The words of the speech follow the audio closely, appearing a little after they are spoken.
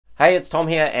Hey, it's Tom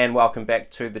here and welcome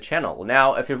back to the channel.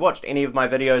 Now, if you've watched any of my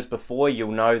videos before,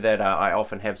 you'll know that I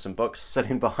often have some books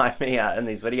sitting behind me in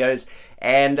these videos,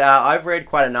 and I've read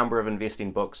quite a number of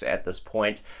investing books at this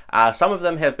point. Some of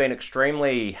them have been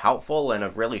extremely helpful and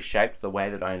have really shaped the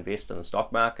way that I invest in the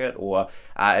stock market or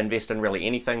invest in really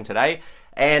anything today.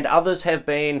 And others have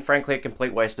been, frankly, a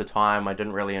complete waste of time. I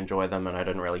didn't really enjoy them and I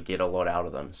didn't really get a lot out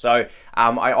of them. So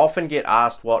I often get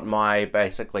asked what my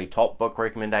basically top book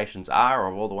recommendations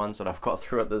are of all the ones that I've got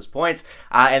through at this point.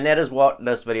 And that is what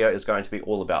this video is going to be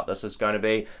all about. This is going to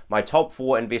be my top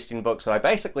 4 investing books that I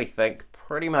basically think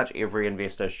pretty much every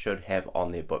investor should have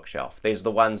on their bookshelf. These are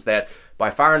the ones that by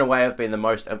far and away have been the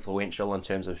most influential in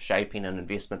terms of shaping an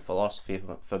investment philosophy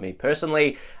for me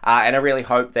personally. And I really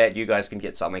hope that you guys can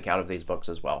get something out of these books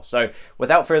as well. So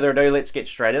without further ado, let's get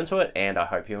straight into it, and I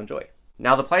hope you enjoy.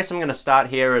 Now, the place I'm going to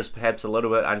start here is perhaps a little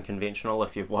bit unconventional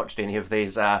if you've watched any of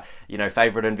these,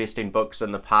 favorite investing books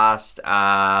in the past.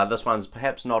 This one's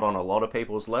perhaps not on a lot of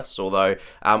people's lists, although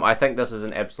I think this is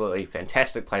an absolutely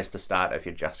fantastic place to start if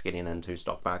you're just getting into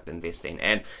stock market investing.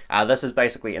 And this is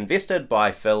basically Invested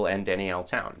by Phil and Danielle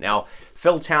Town. Now,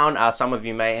 Phil Town, some of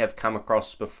you may have come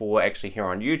across before actually here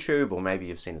on YouTube, or maybe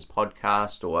you've seen his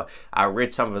podcast or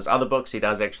read some of his other books. He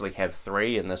does actually have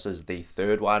 3, and this is the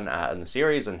 3rd one in the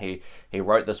series, and he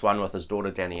wrote this one with his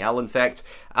daughter Danielle, in fact.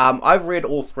 I've read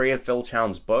all 3 of Phil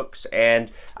Town's books,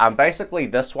 and basically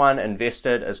this one,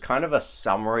 Invested, is kind of a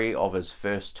summary of his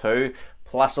first 2,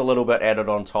 plus a little bit added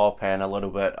on top and a little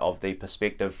bit of the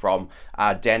perspective from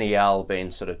Danielle being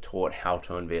sort of taught how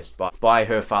to invest by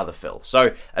her father Phil.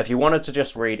 So if you wanted to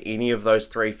just read any of those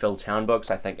 3 Phil Town books,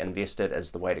 I think Invested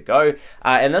is the way to go.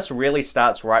 And this really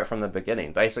starts right from the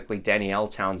beginning. Basically, Danielle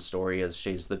Town's story is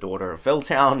she's the daughter of Phil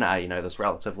Town, this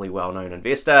relatively well-known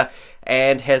investor,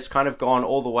 and has kind of gone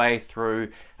all the way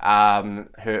through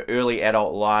her early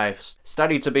adult life,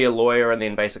 studied to be a lawyer, and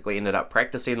then basically ended up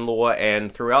practicing law. And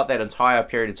throughout that entire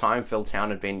period of time, Phil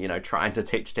Town had been, trying to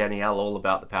teach Danielle all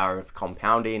about the power of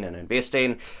compounding and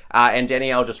investing. And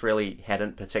Danielle just really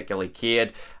hadn't particularly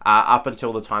cared up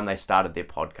until the time they started their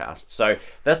podcast. So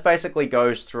this basically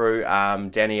goes through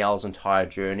Danielle's entire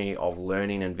journey of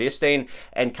learning investing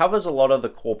and covers a lot of the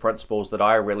core principles that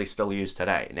I really still use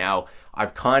today. Now,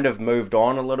 I've kind of moved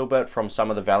on a little bit from some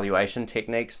of the valuation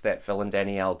techniques that Phil and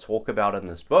Danielle talk about in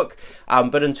this book.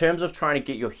 But in terms of trying to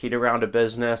get your head around a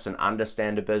business and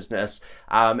understand a business,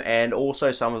 and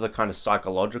also some of the kind of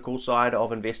psychological side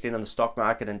of investing in the stock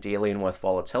market and dealing with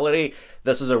volatility,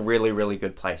 this is a really, really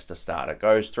good place to start. It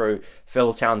goes through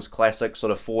Phil Town's classic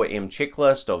sort of 4M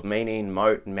checklist of meaning,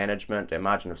 moat, management, and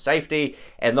margin of safety.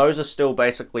 And those are still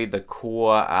basically the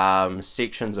core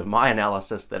sections of my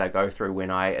analysis that I go through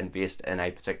when I invest in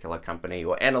a particular company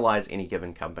or analyze any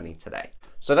given company today.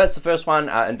 So that's the first one,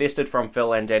 Invested from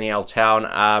Phil and Danielle Town.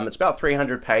 It's about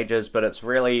 300 pages, but it's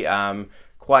really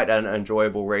quite an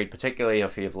enjoyable read, particularly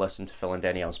if you've listened to Phil and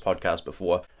Danielle's podcast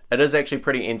before. It is actually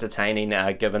pretty entertaining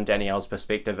given Danielle's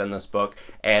perspective in this book,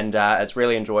 and it's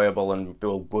really enjoyable and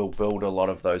will build a lot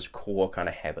of those core kind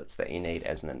of habits that you need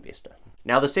as an investor.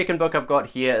 Now, the second book I've got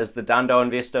here is The Dhandho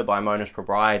Investor by Mohnish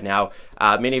Pabrai. Now,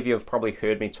 many of you have probably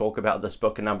heard me talk about this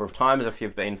book a number of times if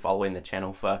you've been following the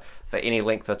channel for any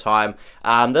length of time.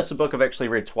 This is a book I've actually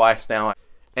read twice now,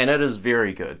 and it is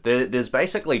very good. There's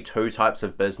basically 2 types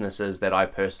of businesses that I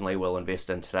personally will invest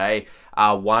in today.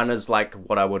 One is like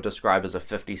what I would describe as a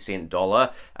 50-cent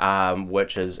dollar,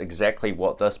 which is exactly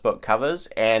what this book covers.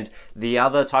 And the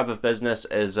other type of business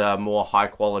is a more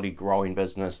high-quality growing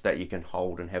business that you can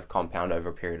hold and have compound over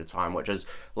a period of time, which is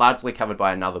largely covered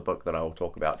by another book that I will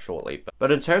talk about shortly. But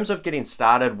in terms of getting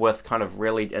started with kind of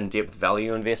really in-depth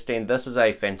value investing, this is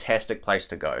a fantastic place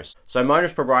to go. So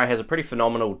Mohnish Pabrai has a pretty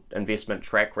phenomenal investment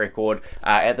track record.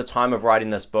 At the time of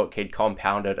writing this book, he'd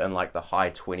compounded in like the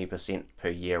high 20% per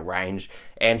year range,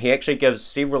 and he actually gives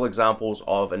several examples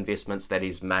of investments that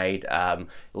he's made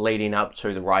leading up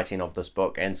to the writing of this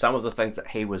book and some of the things that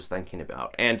he was thinking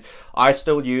about. And I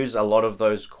still use a lot of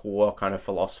those core kind of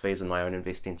philosophies in my own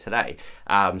investing today.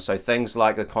 So things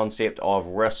like the concept of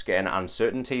risk and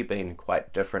uncertainty being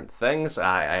quite different things,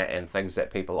 and things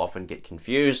that people often get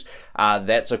confused.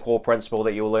 That's a core principle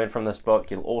that you'll learn from this book.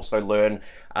 You'll also learn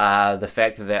the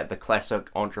fact that the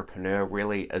classic entrepreneur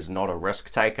really is not a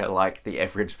risk taker like the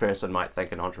average person might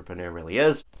think an entrepreneur really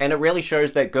is. And it really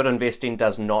shows that good investing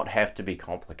does not have to be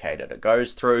complicated. It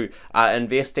goes through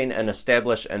investing in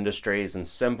established industries and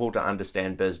simple to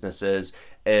understand businesses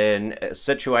in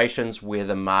situations where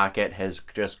the market has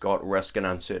just got risk and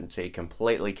uncertainty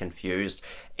completely confused,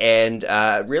 and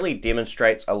really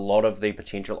demonstrates a lot of the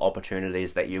potential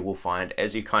opportunities that you will find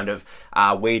as you kind of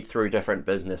weed through different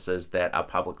businesses that are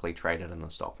publicly traded in the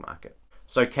stock market.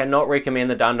 So cannot recommend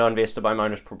the Dhandho Investor by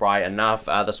Mohnish Pabrai enough.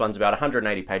 This one's about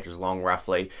 180 pages long,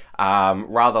 roughly.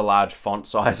 Rather large font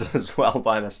size as well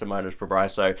by Mr. Mohnish Pabrai.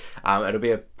 So it'll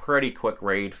be a pretty quick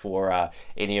read for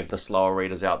any of the slower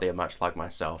readers out there, much like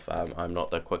myself. I'm not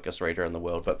the quickest reader in the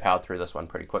world, but powered through this one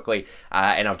pretty quickly.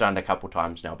 And I've done it a couple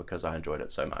times now because I enjoyed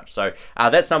it so much. So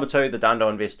that's number 2, the Dhandho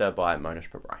Investor by Mohnish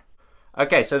Pabrai.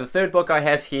 Okay, so the third book I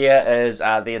have here is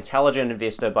The Intelligent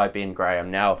Investor by Ben Graham.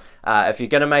 Now, if you're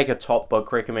going to make a top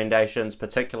book recommendations,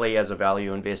 particularly as a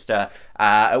value investor,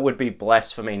 it would be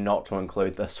blasphemy not to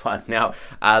include this one. Now,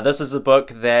 this is a book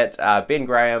that Ben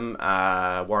Graham,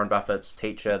 Warren Buffett's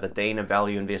teacher, the dean of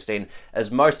value investing,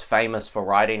 is most famous for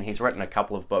writing. He's written a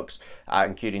couple of books,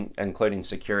 including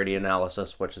Security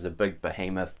Analysis, which is a big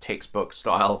behemoth textbook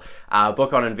style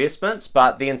book on investments.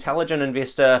 But The Intelligent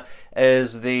Investor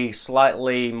is the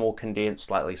slightly more condensed,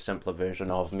 slightly simpler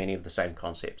version of many of the same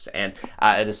concepts. And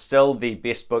it is still the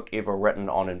best book ever written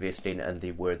on investing in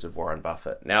the words of Warren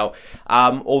Buffett. Now,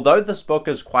 although this book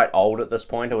is quite old at this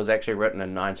point, it was actually written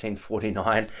in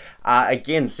 1949.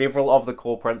 Again, several of the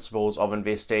core principles of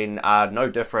investing are no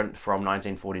different from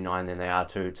 1949 than they are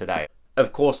to today.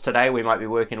 Of course, today we might be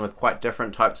working with quite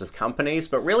different types of companies,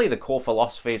 but really the core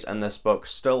philosophies in this book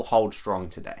still hold strong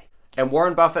today. And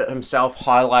Warren Buffett himself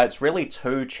highlights really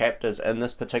 2 chapters in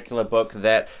this particular book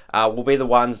that will be the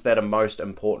ones that are most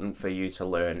important for you to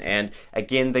learn. And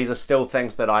again, these are still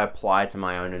things that I apply to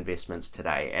my own investments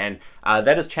today. And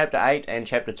that is chapter 8 and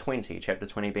chapter 20. Chapter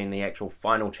 20 being the actual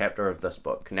final chapter of this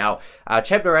book. Now,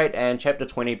 chapter 8 and chapter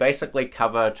 20 basically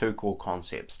cover 2 core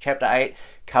concepts. Chapter 8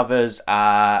 covers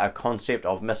a concept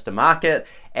of Mr. Market,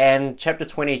 and chapter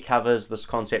 20 covers this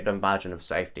concept of margin of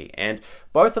safety. And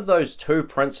both of those 2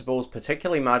 principles,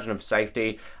 particularly margin of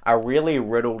safety, are really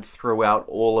riddled throughout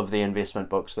all of the investment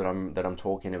books that I'm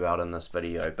talking about in this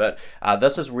video. But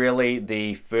this is really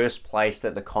the first place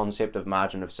that the concept of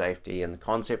margin of safety and the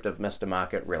concept of Mr.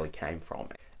 Market really came from.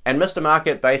 And Mr.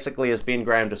 Market, basically, as Ben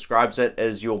Graham describes it,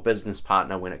 is your business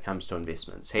partner when it comes to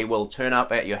investments. He will turn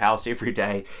up at your house every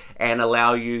day and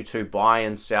allow you to buy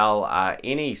and sell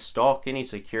any stock, any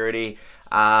security,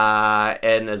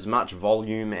 in as much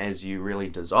volume as you really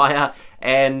desire.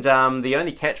 And the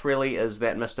only catch really is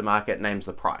that Mr. Market names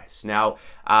the price. Now,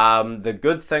 the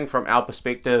good thing from our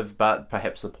perspective, but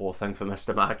perhaps the poor thing for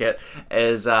Mr. Market,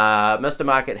 is Mr.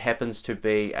 Market happens to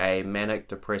be a manic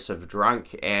depressive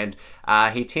drunk, and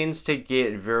he tends to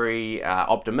get very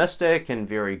optimistic and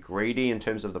very greedy in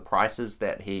terms of the prices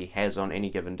that he has on any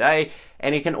given day,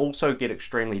 and he can also get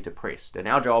extremely depressed. And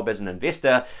our job as an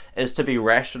investor is to be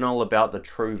rational about the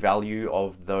true value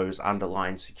of those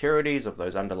underlying securities, of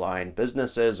those underlying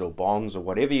businesses or bonds or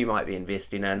whatever you might be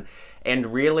investing in, and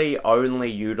really only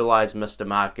utilize Mr.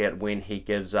 Market when he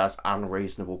gives us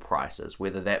unreasonable prices,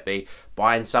 whether that be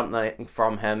buying something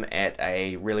from him at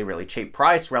a really, really cheap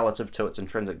price relative to its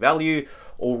intrinsic value,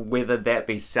 or whether that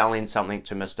be selling something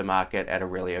to Mr. Market at a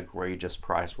really egregious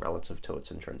price relative to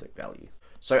its intrinsic value.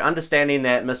 So understanding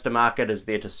that Mr. Market is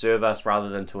there to serve us rather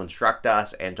than to instruct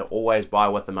us, and to always buy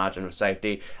with the margin of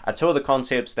safety, are 2 of the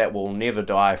concepts that will never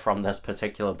die from this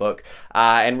particular book.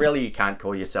 And really, you can't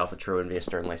call yourself a true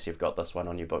investor unless you've got this one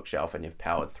on your bookshelf and you've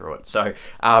powered through it. So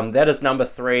that is number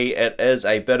 3. It is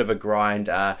a bit of a grind.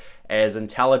 As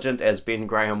intelligent as Ben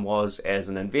Graham was as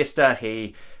an investor,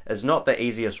 he is not the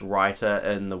easiest writer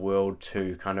in the world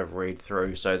to kind of read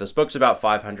through. So this book's about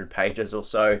 500 pages or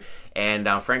so, and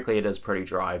frankly it is pretty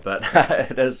dry, but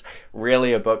it is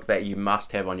really a book that you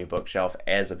must have on your bookshelf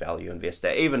as a value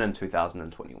investor, even in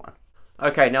 2021.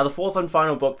 Okay, now the 4th and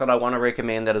final book that I want to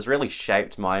recommend that has really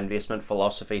shaped my investment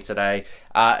philosophy today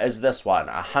is this one,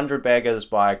 100 Baggers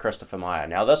by Christopher Meyer.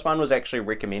 Now this one was actually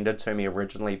recommended to me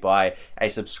originally by a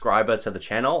subscriber to the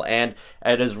channel, and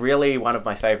it is really one of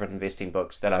my favorite investing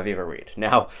books that I've ever read.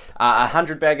 Now,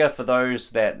 100 Bagger, for those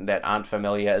that aren't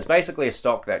familiar, is basically a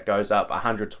stock that goes up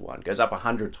 100 to 1, goes up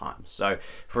 100 times. So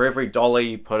for every dollar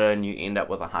you put in, you end up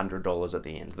with $100 at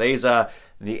the end. These are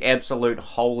the absolute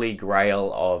holy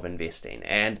grail of investing.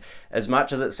 And as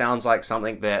much as it sounds like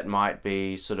something that might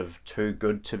be sort of too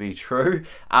good to be true,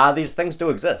 these things do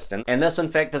exist. And this, in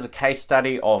fact, is a case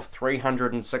study of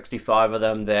 365 of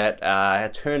them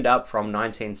that turned up from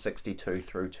 1962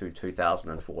 through to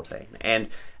 2014. And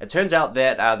it turns out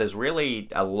that there's really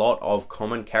a lot of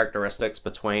common characteristics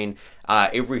between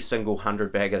every single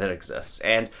 100 bagger that exists.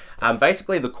 And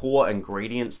basically the core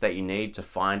ingredients that you need to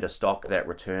find a stock that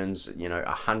returns,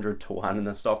 100 to 1 in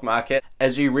the stock market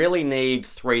is you really need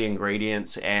 3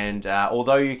 ingredients, and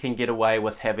although you can get away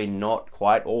with having not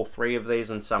quite all 3 of these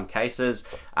in some cases,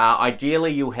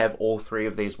 ideally you'll have all 3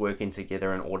 of these working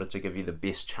together in order to give you the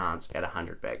best chance at a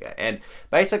 100 bagger. And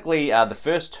basically the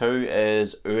first 2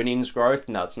 is earnings growth.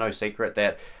 Now, it's no secret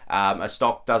that a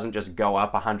stock doesn't just go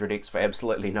up 100x for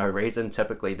absolutely no reason.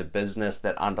 Typically the business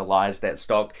that underlies that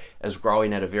stock is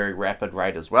growing at a very rapid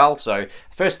rate as well. So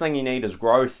first thing you need is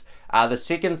growth. The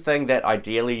second thing that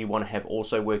ideally you want to have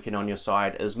also working on your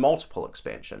side is multiple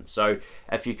expansion. So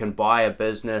if you can buy a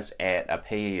business at a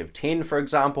PE of 10, for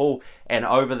example, and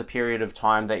over the period of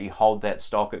time that you hold that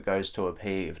stock, it goes to a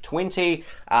PE of 20,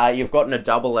 you've gotten a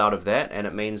double out of that, and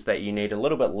it means that you need a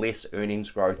little bit less earnings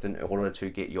growth in order to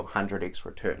get your 100x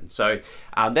return. So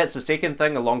that's the second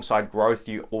thing. Alongside growth,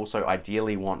 you also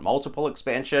ideally want multiple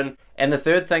expansion. And the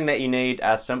third thing that you need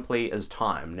simply is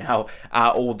time. Now,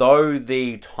 although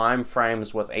the time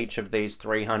frames with each of these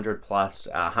 300 plus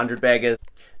 100 baggers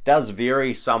does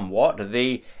vary somewhat,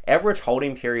 the average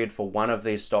holding period for one of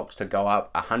these stocks to go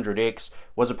up 100x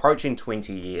was approaching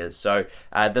 20 years. So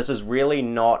this is really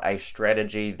not a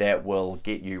strategy that will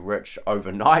get you rich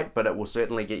overnight, but it will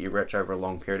certainly get you rich over a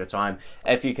long period of time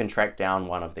if you can track down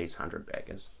one of these 100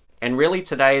 baggers. And really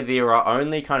today there are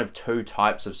only kind of 2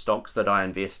 types of stocks that I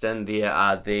invest in. There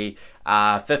are the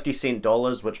 50-cent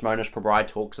dollars, which Mohnish Pabrai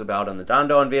talks about in the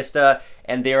Dhandho Investor,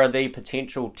 and there are the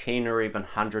potential 10 or even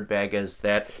 100 baggers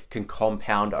that can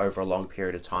compound over a long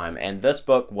period of time. And this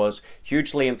book was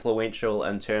hugely influential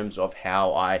in terms of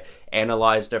how I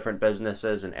analyze different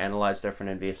businesses and analyze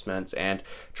different investments and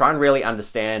try and really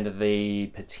understand the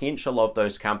potential of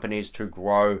those companies to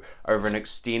grow over an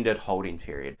extended holding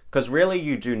period. Because really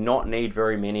you do not need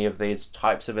very many of these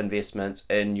types of investments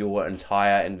in your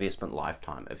entire investment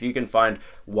lifetime. If you can find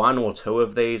 1 or 2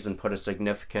 of these and put a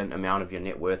significant amount of your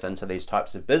net worth into these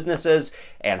types of businesses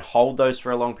and hold those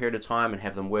for a long period of time and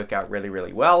have them work out really,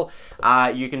 really well,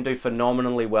 you can do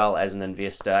phenomenally well as an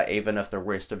investor, even if the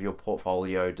rest of your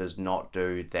portfolio does not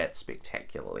do that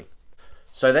spectacularly.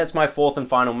 So that's my 4th and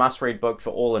final must-read book for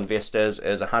all investors,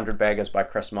 is 100 Baggers by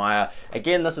Chris Meyer.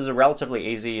 Again, this is a relatively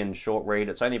easy and short read.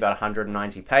 It's only about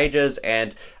 190 pages,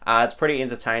 and it's pretty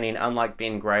entertaining. Unlike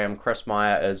Ben Graham, Chris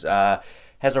Meyer is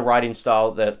has a writing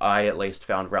style that I at least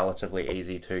found relatively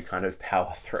easy to kind of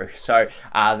power through. So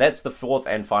that's the 4th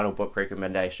and final book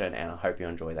recommendation, and I hope you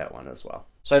enjoy that one as well.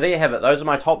 So there you have it. Those are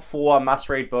my top 4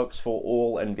 must-read books for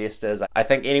all investors. I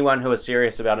think anyone who is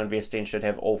serious about investing should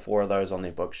have all 4 of those on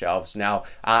their bookshelves. Now,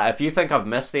 if you think I've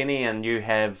missed any and you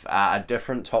have a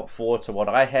different top 4 to what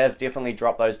I have, definitely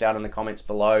drop those down in the comments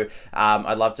below.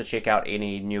 I'd love to check out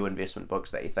any new investment books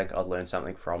that you think I'd learn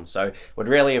something from. So would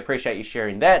really appreciate you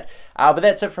sharing that. But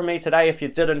that's it from me today. If you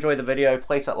did enjoy the video,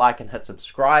 please hit like and hit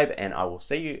subscribe, and I will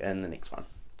see you in the next one.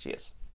 Cheers.